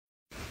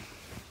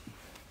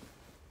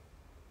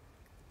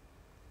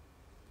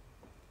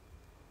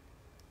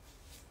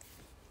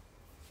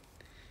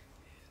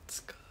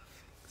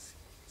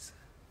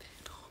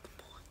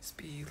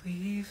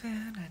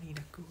fan I need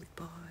a good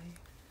boy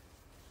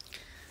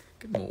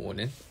Good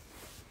morning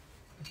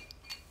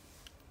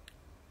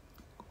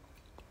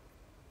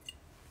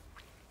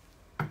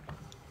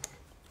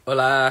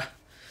Hola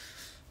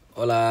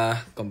Hola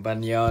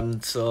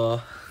compañeros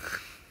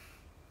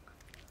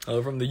Hello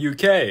from the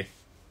UK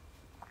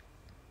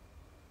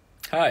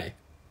Hi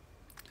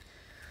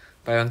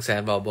ไปบางแส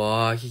นบ่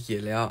ขี้เกีย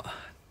จแล้ว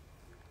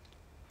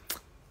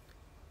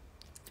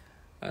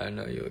I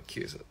know you're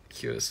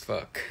cute as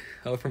fuck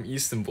Hello from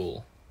Istanbul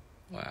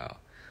Wow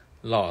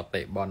หล่อเต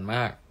ะบอลม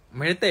ากไ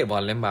ม่ได้เตะบอ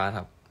ลเล่นบาสค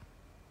รับ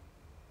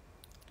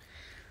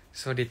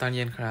สวัสดีตอนเ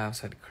ย็นครับส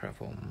วัสดีครับ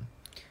ผม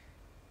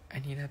I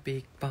need a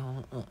big ball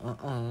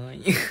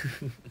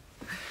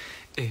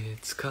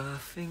It's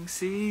coughing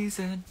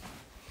season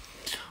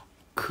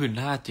คือห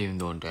น้าจิม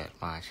โดนแดด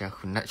มาใช่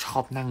คุณชอ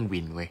บนั่ง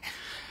วินเว้ย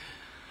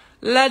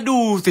และดู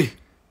สิ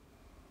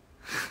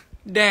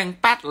แดง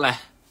แป๊ดเลย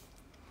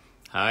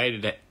Hi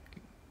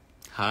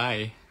Hi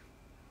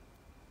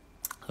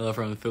Hello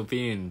from the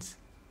Philippines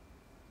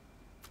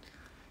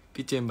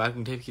พี่เจมส์บ้านก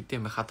รุงเทพคิดเตรีย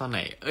มไหมคะตอนไหน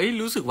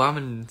รู้สึกว่า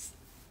มัน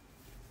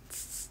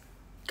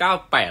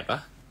98ปะ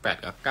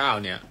8กับ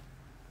9เนี่ย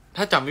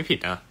ถ้าจำไม่ผิด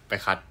นะไป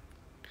คัด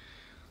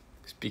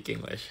Speak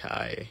English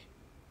Hi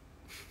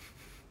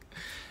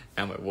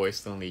Now my voice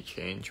only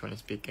change when I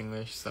speak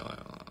English so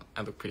I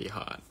look pretty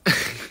hot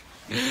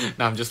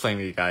No I'm just playing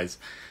with you guys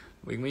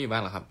วิกไม่อยู่บ้า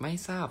นหรอครับไม่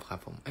ทราบครับ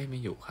ผมไม่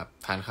อยู่ครับ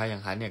ทานข้าวยั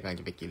งคะเนี่ยกำลัง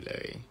จะไปกินเล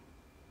ย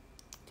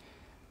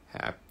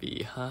Happy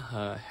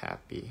haha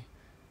happy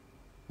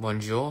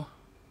Bonjour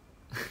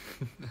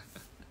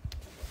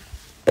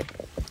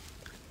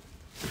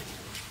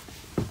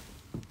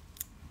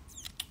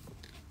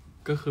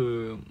ก็คือ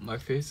my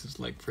face is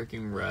like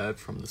freaking red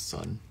from the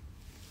sun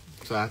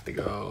so I have to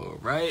go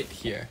right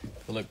here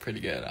to look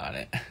pretty good on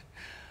it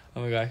oh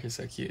my gosh you're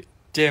so cute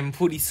เจม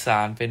พูดอีสา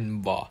นเป็น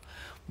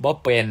บ่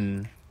เป็น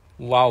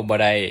ว้าวบ่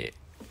ได้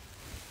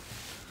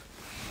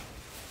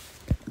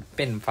เ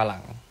ป็นฝ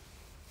รั่ง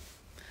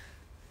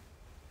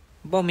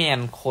บ่แม่น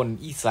คน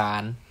อีสา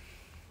น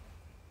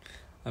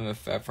I'm a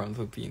fat from the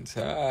Philippines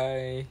Hi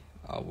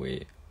I'll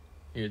wait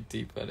You're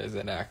deep but as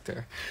an actor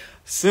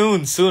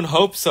soon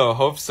hope so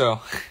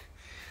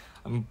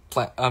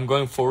I'm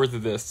going forward to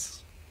this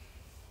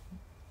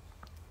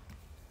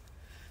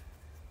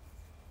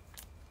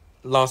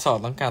รอสอบ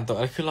ต้องการตัว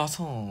คือรอส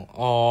อ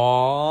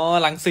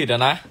บรังสิตอ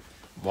ะนะ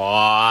ว้า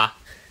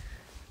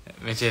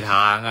ไม่ใช่ท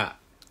างอะ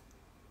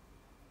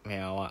แม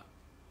วอะ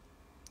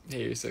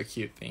Hey you're so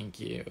cute thank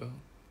you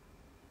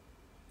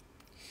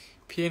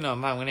พี่นอน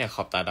มากมั้งเนี่ยข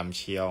อบตาดำเ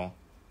ชียว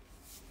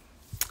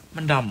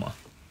มันดำเหรอ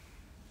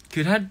คื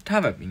อถ้า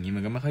แบบอย่างนี้มั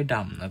นก็ไม่ค่อยด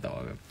ำนะแต่ว่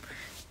าแบบ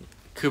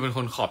คือเป็นค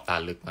นขอบตา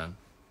ลึกมั้ง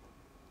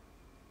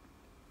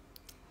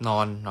นอ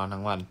น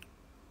ทั้งวัน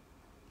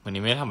วัน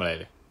นี้ไม่ได้ทำอะไร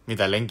เลยมีแ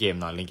ต่เล่นเกม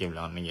นอนเล่นเกม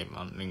นอนเล่นเกมน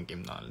อนเล่นเก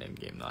มนอนเล่น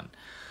เกมนอน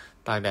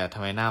ตากแดดทำ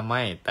ไมหน้าไห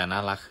ม้แต่น่า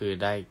รักคือ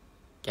ได้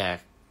แก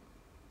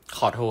ข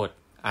อโทษ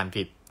อ่าน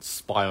ผิดส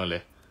ปอยล์หมดเล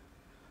ย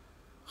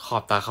ขอ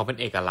บตาเขาเป็น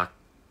เอกลักษณ์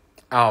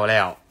เอาแ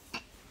ล้ว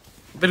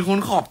เป็นคน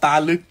ขอบตา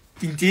ลึก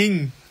จริง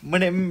ๆไม่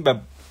ได้แบบ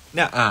เ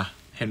นี่ย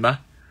เห็นปะ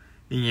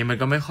อย่างงี้มัน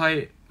ก็ไม่ค่อย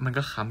มัน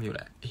ก็ค้ำอยู่แห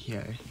ละเ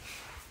ฮ้ย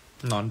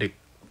นอนดึก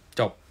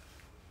จบ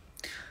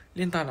เ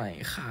ล่นตอนไหน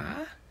คะ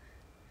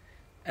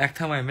แอค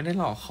ทำไมไม่ได้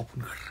หลอกขอบคุ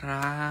ณค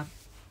รับ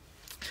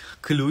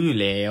คือรู้อยู่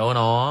แล้ว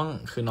น้อง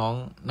คือน้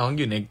องอ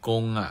ยู่ในกร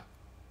งอ่ะ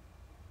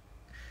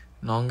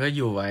น้องก็อ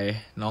ยู่ไป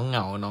น้องเหง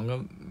าน้องก็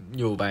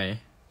อยู่ไป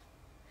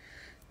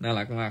น่า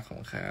รักมากขอ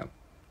งครับ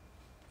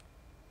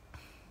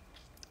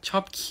ชอ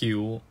บคิ้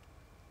ว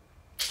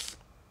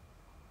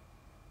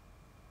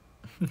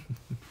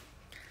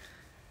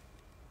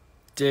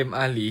เจมอ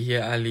าลีเฮี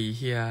ยอาลีเ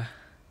ฮีย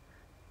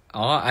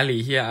อาลี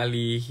เฮียอา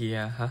ลีเฮีย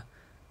ฮะ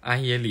อา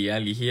เฮียหลีอา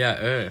ลีเฮีย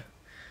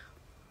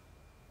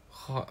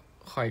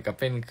คอยกับเ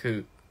ป็นคือ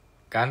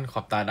การข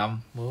อบตาด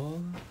ำโอ้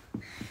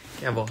แ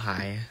กบอกหา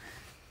ย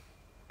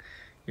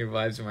Your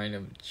vibes remind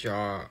of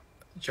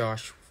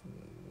Josh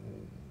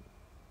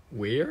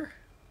Where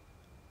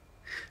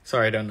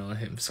Sorry I don't know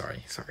him sorry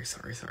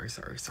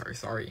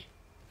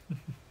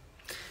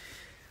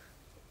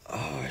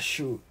Oh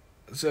shoot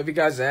So if you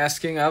guys are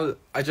asking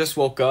I just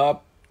woke up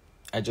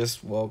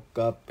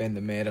in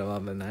the middle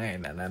of the night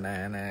น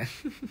ะ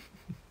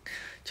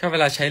ชอบเว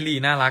ลาใช้ลี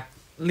น่ารัก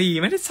ลี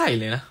ไม่ได้ใส่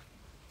เลยนะ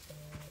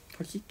เพร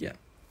าะขี้เกียจ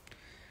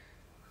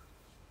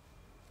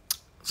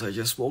So I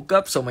just woke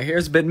up so my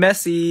hair's a bit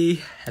messy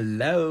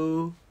hello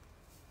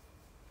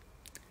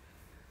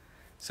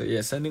so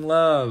yeah sending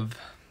love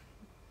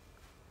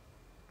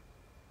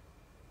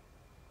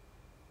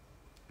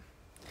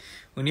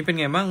วันนี้เป็น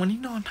ไงบ้างวันนี้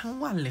นอนทั้ง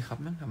วันเลยครับ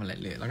ไม่ทำอะไร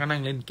เลยแล้วก็นั่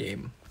งเล่นเกม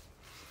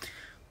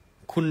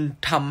คุณ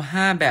ทำ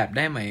5แบบไ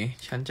ด้ไหม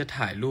ฉันจะ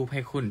ถ่ายรูปใ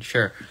ห้คุณ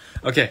sure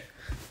okay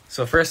so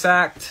first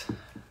act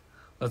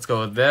let's go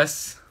with this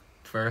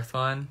first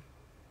one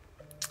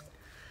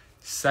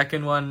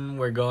second one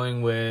we're going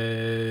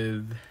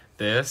with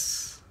this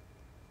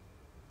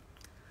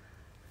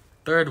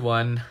third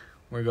one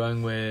we're going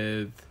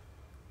with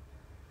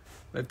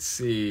let's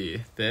see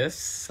this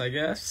I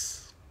guess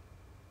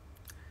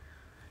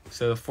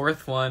So the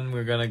fourth one,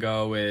 we're gonna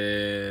go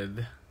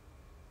with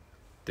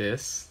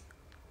this.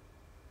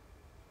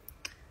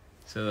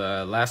 So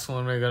the last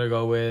one, we're gonna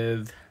go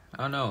with, I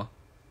don't know.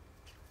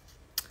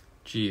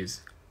 Jeez.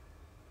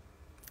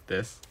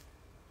 This.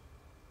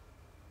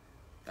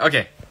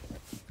 Okay.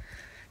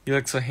 You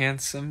look so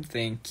handsome.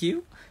 Thank you.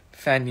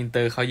 แฟนอินเต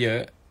อร์เขาเยอ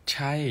ะ ใ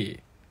ช่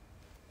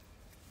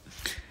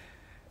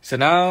So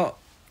now,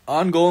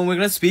 ongoing, we're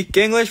gonna speak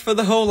English for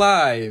the whole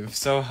live.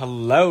 So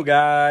hello,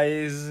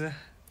 guys.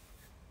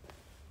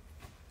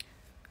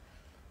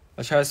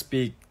 I'll try to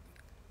speak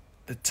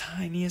the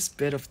tiniest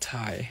bit of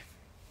Thai.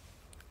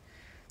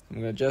 I'm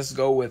gonna just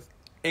go with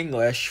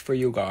English for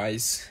you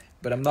guys.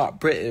 But I'm not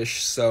British,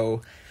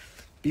 so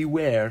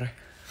beware.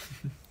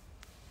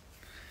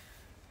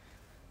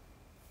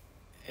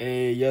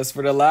 Hey, yes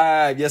for the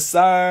live. Yes,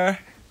 sir.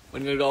 We're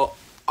gonna go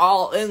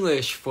all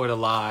English for the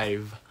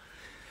live.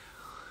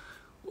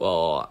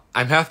 Well,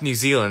 I'm half New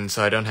Zealand,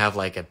 so I don't have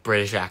like a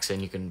British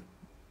accent. You can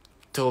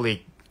totally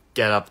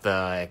get up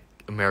the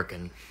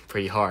American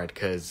pretty hard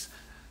because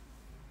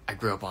I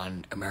grew up on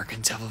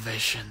American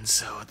television,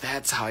 so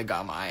that's how I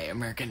got my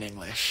American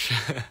English.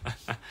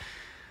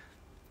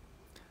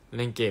 เ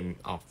ล่นเกม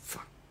อ๋อ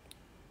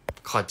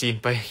ขอจีน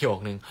ประโยค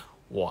นึง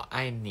我爱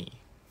你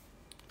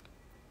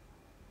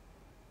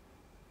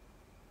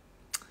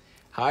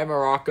Hi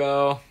Morocco.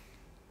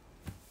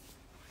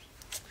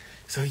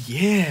 So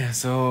yeah,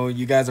 so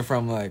you guys are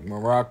from like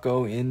Morocco,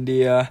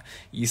 India,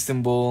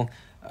 Istanbul,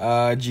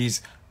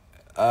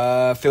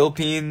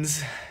 Philippines.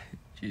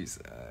 Jeez,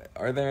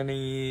 are there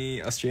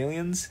any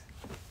Australians?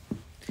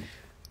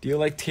 Do you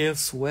like Taylor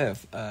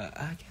Swift?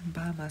 I can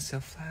buy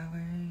myself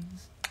flowers.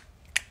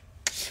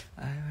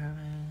 I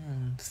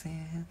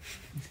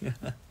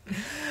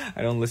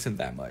don't listen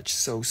that much,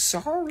 so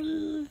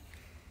sorry.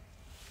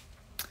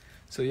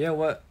 So yeah,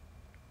 what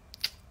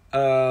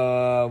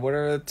are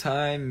the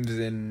times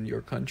in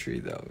your country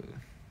though?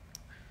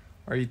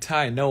 Are you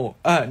Thai? No,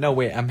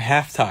 wait, I'm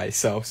half Thai,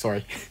 so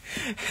sorry.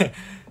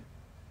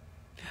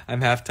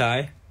 I'm half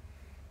Thai,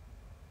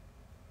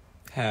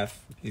 half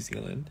New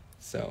Zealand,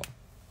 so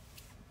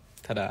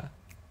ta-da.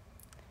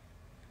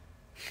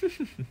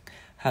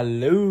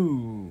 Hello.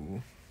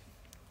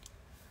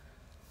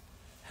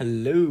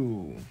 Hello.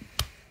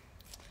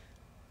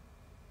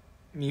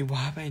 มีว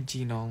าร์ปไอจี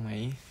น้องไหม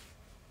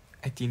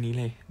ไอจีนี้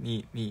เลย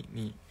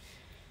นี่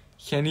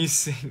Can you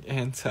sing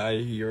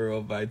Anti-Hero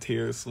by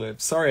Taylor Swift?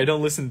 Sorry, I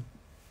don't listen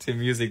to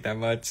music that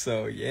much, so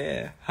yeah.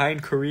 Hi in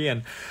Korean.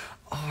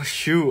 Oh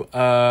shoot.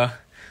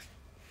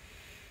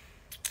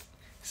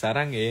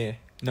 사랑해.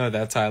 No,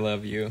 that's I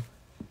love you.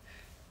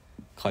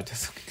 ขอจะ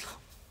ส่งอีกรอบ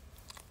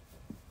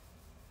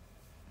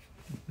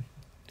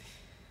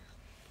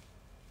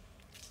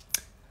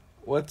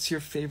What's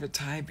your favorite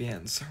Thai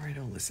band? Sorry, I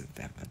don't listen to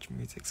that much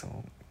music, so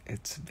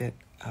it's a bit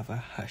of a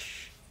hush.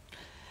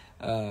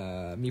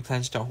 มี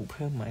plans เจาะหูเ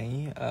พิ่มไหม?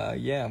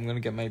 Yeah, I'm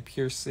gonna get my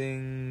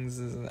piercings.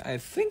 I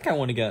think I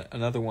want to get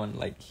another one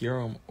like here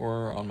or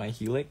on my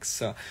helix.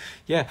 So,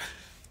 yeah.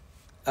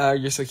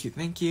 You're so cute.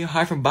 Thank you.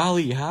 Hi from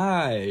Bali.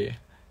 Hi.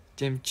 เ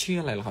จมส์ชื่อ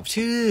อะไรเหรอครับ?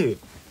 ชื่อ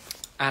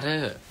Ada.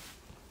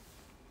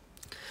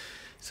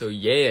 So,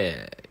 yeah.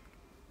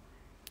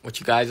 What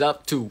you guys up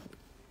to?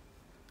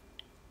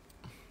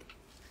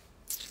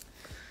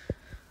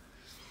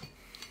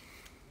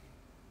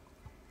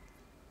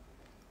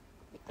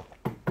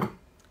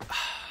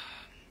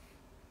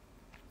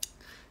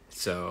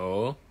 So,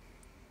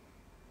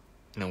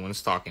 no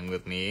one's talking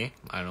with me.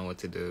 I don't know what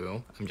to do.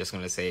 I'm just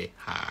gonna say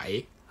hi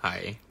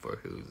for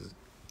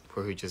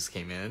who just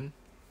came in.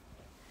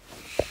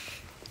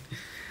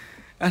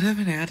 ไป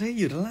ไหน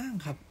อยู่ด้านล่าง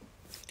ครับ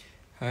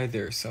Hi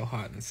there, so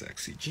hot and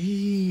sexy.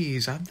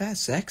 Jeez, I'm that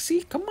sexy?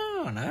 Come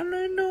on, I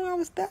didn't know I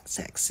was that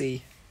sexy.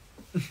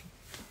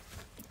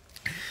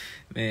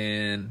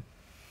 Man,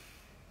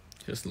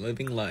 just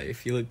living life.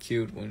 You look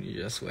cute when you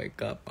just wake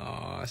up.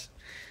 Aw.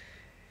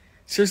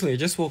 Seriously, I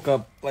just woke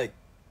up, like,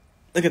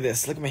 look at this,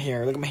 look at my hair,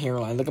 look at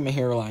my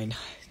hairline,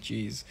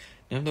 jeez.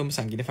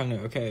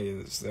 Okay,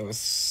 there was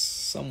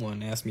someone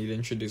asked me to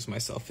introduce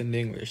myself in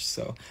English,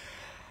 so,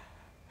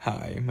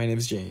 hi, my name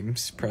is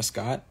James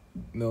Prescott,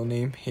 middle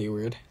name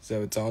Hayward, so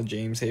it's all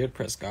James Hayward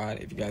Prescott.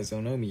 If you guys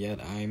don't know me yet,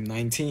 I'm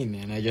 19,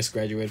 and I just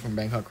graduated from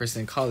Bangkok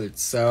Christian College,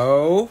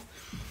 so,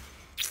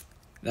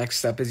 next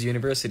step is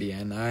university,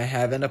 and I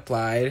haven't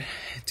applied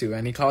to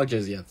any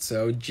colleges yet,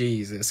 so,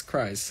 Jesus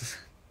Christ.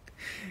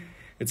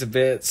 It's a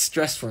bit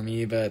stressed for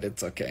me, but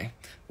it's okay.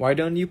 Why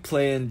don't you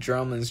play in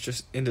drama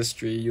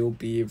industry? You'll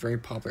be very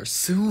popular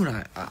soon.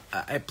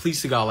 I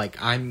please to God, like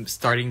I'm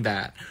starting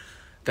that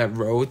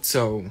road.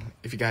 So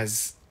if you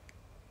guys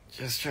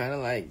just try to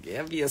like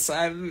be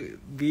aside,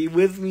 be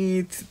with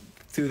me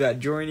to that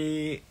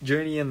journey,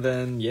 and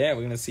then yeah,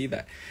 we're gonna see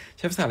that.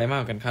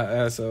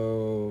 So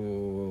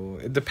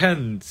it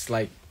depends,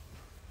 like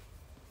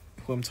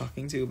who I'm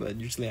talking to, but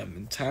usually I'm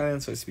in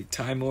Thailand, so I speak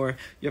Thai more.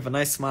 You have a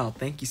nice smile.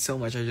 Thank you so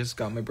much. I just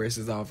got my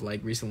braces off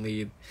like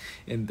recently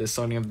in the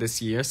starting of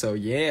this year, so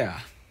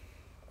yeah.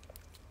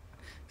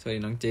 สวัสดี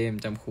น้องเจมส์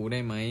จำครูได้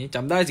ไหมจ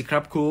ำได้สิครั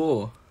บครู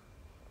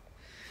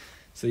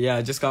So yeah,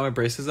 I just got my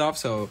braces off,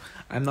 so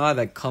I'm not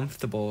that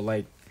comfortable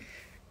like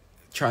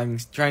trying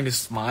to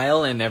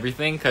smile and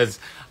everything, because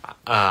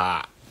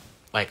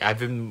like I've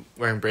been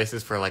wearing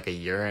braces for like a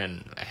year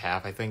and a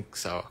half, I think.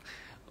 So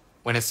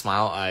when I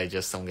smile, I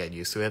just don't get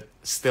used to it.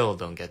 Still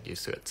don't get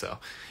used to it. So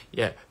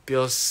yeah,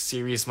 Bill's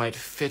series might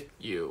fit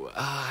you.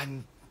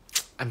 I'm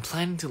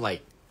planning to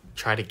like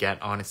try to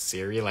get on a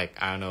series, like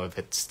I don't know if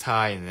it's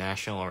Thai,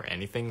 national, or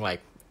anything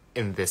like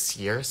in this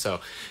year. So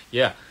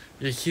yeah,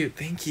 you're cute.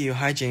 Thank you.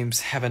 Hi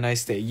James. Have a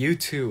nice day. You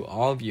too.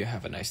 All of you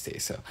have a nice day.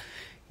 So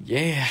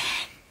yeah.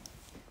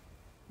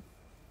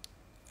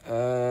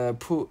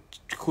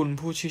 คุณ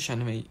ผู้ชื่อฉัน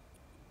ทำไม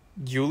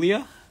Yulia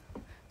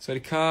สวัส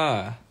ดีค่ะ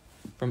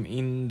from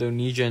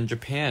Indonesia and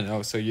Japan.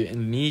 Oh, so you're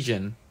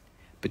Indonesian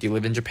but you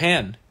live in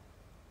Japan.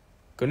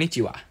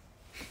 Konnichiwa.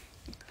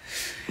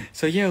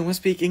 So yeah, I'm gonna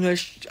speak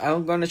English.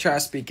 I'm gonna try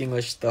to speak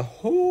English the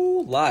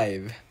whole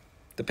live.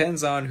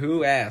 Depends on who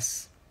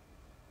asks.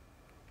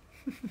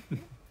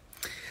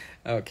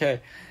 Okay.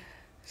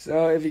 So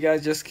if you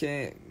guys just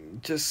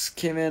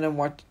came in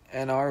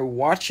and are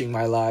watching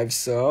my live,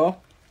 so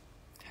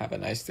have a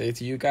nice day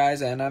to you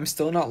guys, and I'm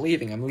still not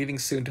leaving. I'm leaving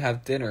soon to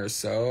have dinner,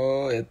 so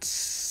it's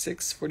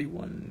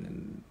 6:41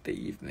 in the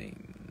evening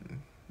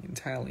in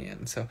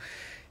Thailand. So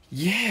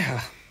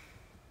yeah.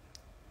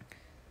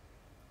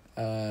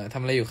 ท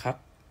ำอะไรอยู่ครับ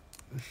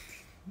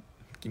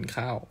กิน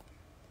ข้าว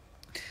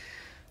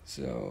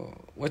So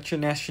what's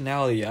your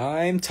nationality?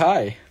 I'm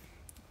Thai.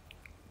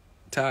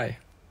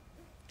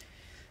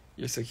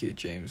 You're so cute,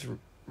 James.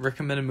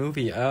 Recommend a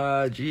movie.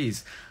 Geez.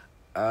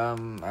 I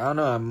don't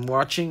know. I'm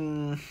watching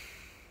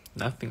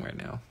nothing right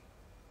now.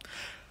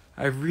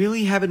 I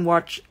really haven't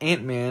watched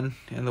Ant-Man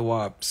and the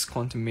Wasp: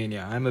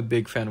 Quantumania. I'm a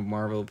big fan of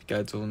Marvel. If you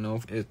guys don't know,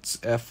 it's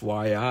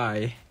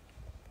FYI.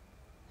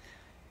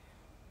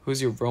 Who's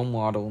your role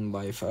model in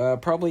life?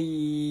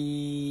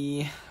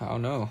 Probably, I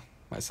don't know,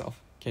 myself.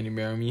 Can you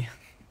marry me?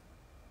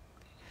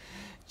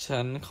 ฉั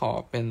นขอ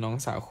เป็นน้อง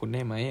สาวคุณไ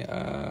ด้ไหม?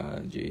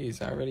 Geez,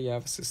 I already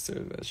have a sister,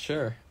 but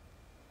sure.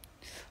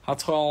 How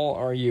tall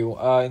are you?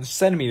 In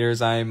centimeters,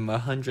 I'm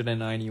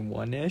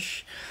 191-ish,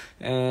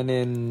 and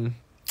in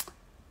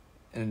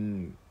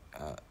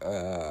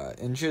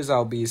inches,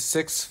 I'll be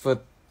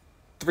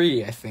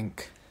 6'3", I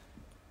think.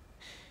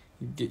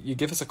 You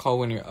give us a call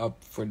when you're up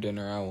for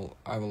dinner.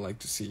 I would like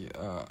to see.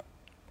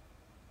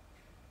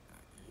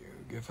 You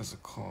give us a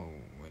call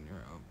when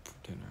you're up for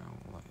dinner. I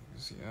would like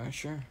to see.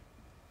 Sure.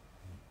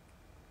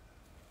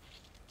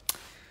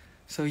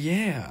 So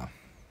yeah.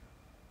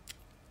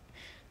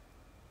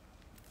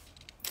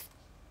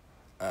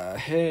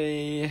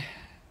 Hey.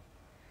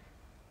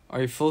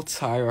 Are you full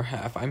Thai or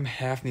half? I'm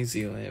half New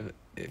Zealand.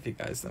 If you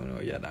guys don't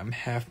know yet, I'm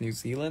half New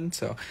Zealand.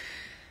 So,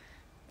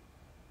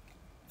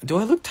 do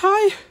I look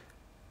Thai?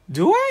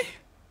 Do I?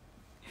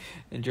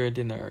 Enjoy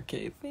dinner.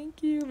 Okay,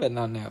 thank you. But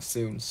not now.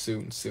 Soon.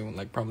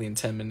 Like probably in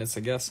 10 minutes, I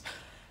guess.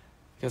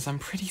 Because I'm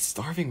pretty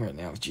starving right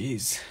now.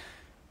 Jeez.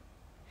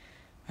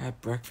 I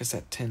had breakfast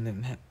at 10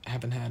 and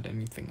haven't had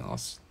anything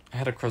else. I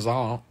had a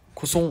croissant.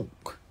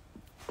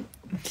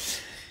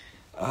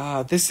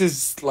 This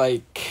is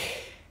like...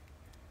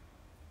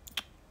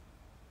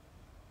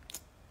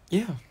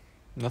 Yeah.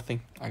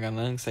 Nothing. I got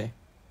nothing to say.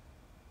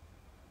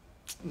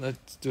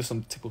 Let's do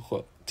some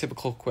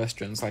typical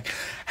questions, like,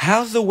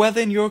 how's the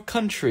weather in your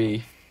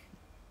country?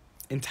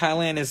 In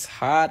Thailand, it's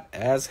hot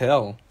as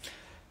hell.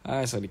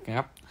 What's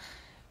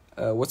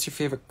your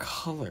favorite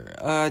color?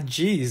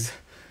 Geez,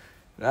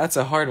 that's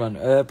a hard one.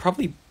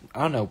 Probably,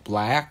 I don't know,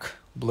 black,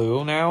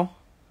 blue now.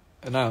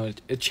 No,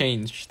 it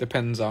changed,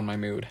 depends on my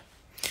mood.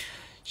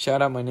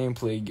 Shout out my name,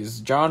 please.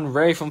 John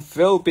Ray from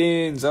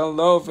Philippines.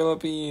 Hello,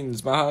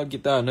 Philippines. Mahal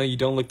kita. No, you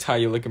don't look Thai,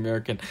 you look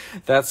American.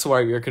 That's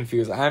why we're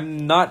confused.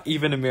 I'm not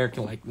even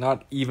American, like,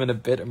 not even a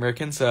bit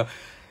American, so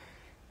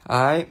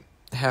I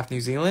half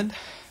New Zealand.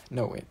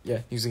 No, wait,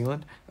 yeah, New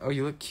Zealand. Oh,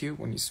 you look cute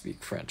when you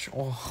speak French.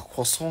 Oh,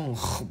 croissant,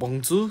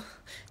 bonjour,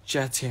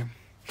 j'aime.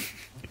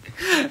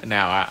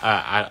 Now,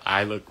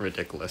 I look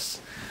ridiculous.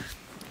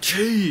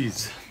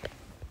 Jeez.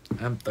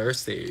 I'm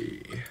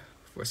thirsty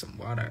for some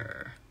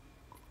water.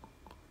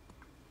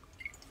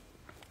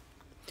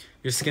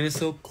 Your skin is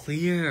so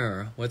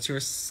clear. What's your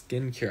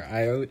skincare?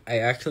 I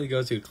actually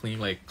go to clean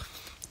like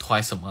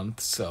twice a month,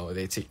 so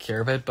they take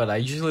care of it. But I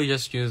usually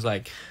just use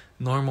like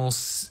normal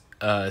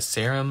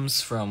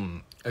serums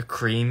from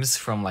creams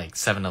from like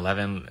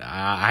 7-Eleven.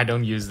 I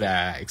don't use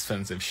that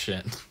expensive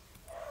shit.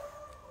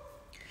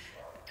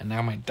 And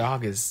now my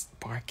dog is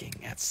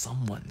barking at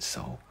someone,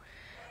 so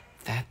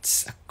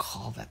that's a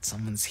call that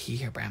someone's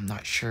here, but I'm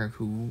not sure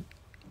who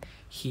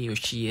he or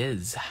she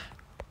is,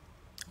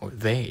 or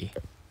they.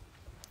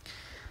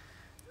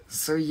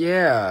 So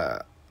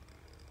yeah,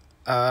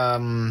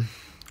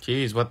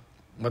 geez, what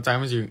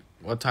time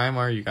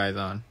are you guys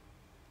on?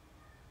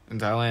 In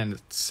Thailand,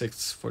 it's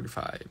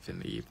 6:45 in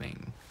the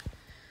evening.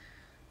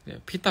 Yeah,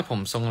 พี่ตัดผ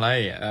มทรงไร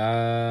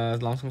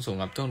ลองสูง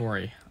ๆครับ don't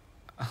worry,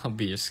 I'll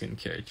be your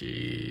skincare.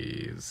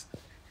 Jeez.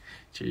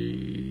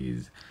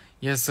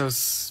 yeah, so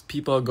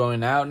people are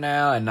going out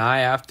now, and I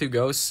have to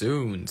go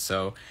soon.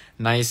 So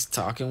nice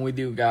talking with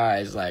you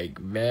guys, like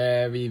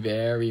very,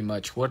 very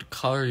much. What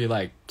color you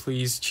like?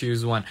 Please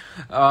choose one.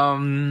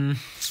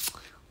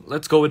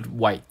 Let's go with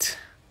white.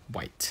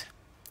 White.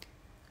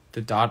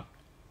 The dot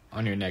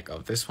on your neck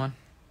of this one.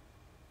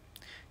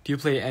 Do you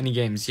play any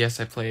games? Yes,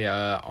 I play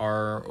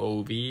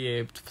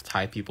ROV.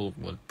 Thai people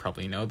would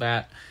probably know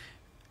that.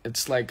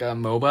 It's like a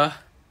MOBA.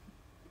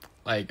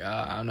 Like,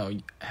 I don't know,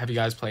 have you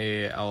guys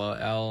played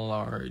LOL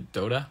or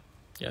Dota?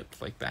 Yeah,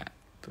 it's like that,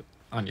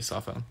 on your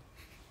cell phone.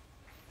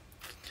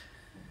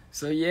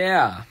 So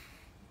yeah,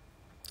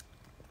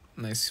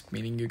 nice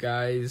meeting you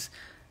guys,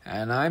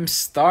 and I'm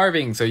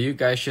starving, so you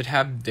guys should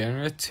have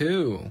dinner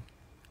too.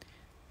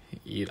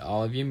 Eat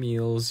all of your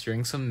meals,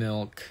 drink some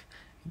milk,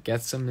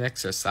 get some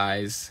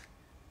exercise.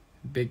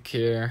 Big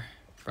care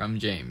from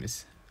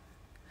James,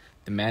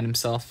 the man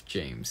himself,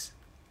 James.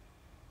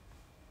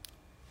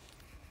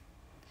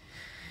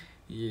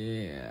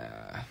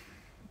 Yeah.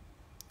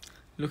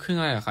 ลูกครึ่ง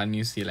อะไรอะคะ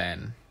นิวซีแลน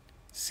ด์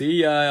See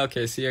ya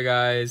okay see ya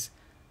guys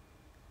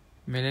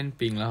ไม่เล่น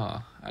ปิงแล้วเหรอ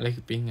อะไร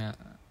คือปิงอะ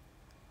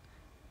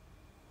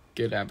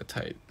Good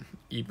appetite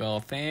eat well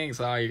thanks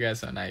oh you guys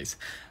are nice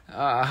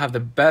I have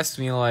the best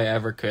meal I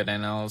ever could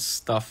and I'll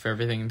stuff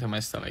everything into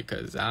my stomach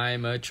because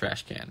I'm a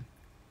trash can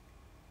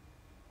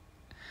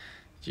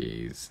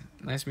jeez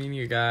nice meeting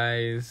you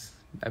guys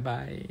bye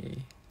bye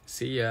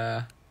see ya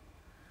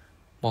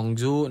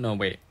bonjour no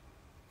wait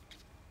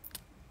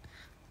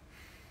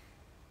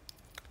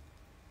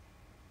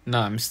No,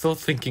 I'm still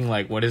thinking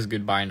like what is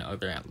goodbye in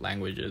other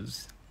languages.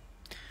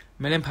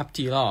 ไม่เล่น PUBG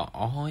หรอ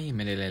อ๋อไ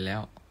ม่ได้เล่นแล้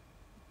ว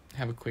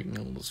Have a quick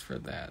noodles for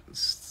that.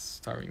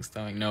 Starving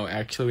stomach. No,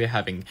 actually we're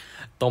having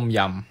tom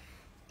yum.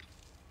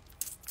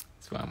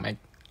 So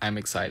I'm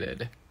excited.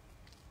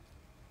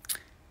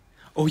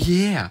 Oh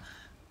yeah.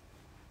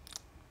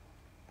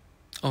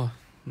 Oh,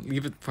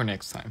 leave it for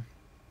next time.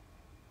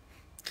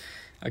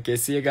 Okay,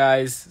 see you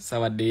guys. ส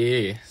วัส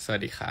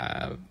ดีครั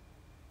บ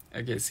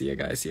Okay, see you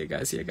guys. See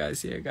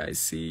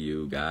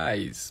you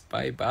guys.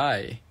 Bye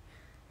bye.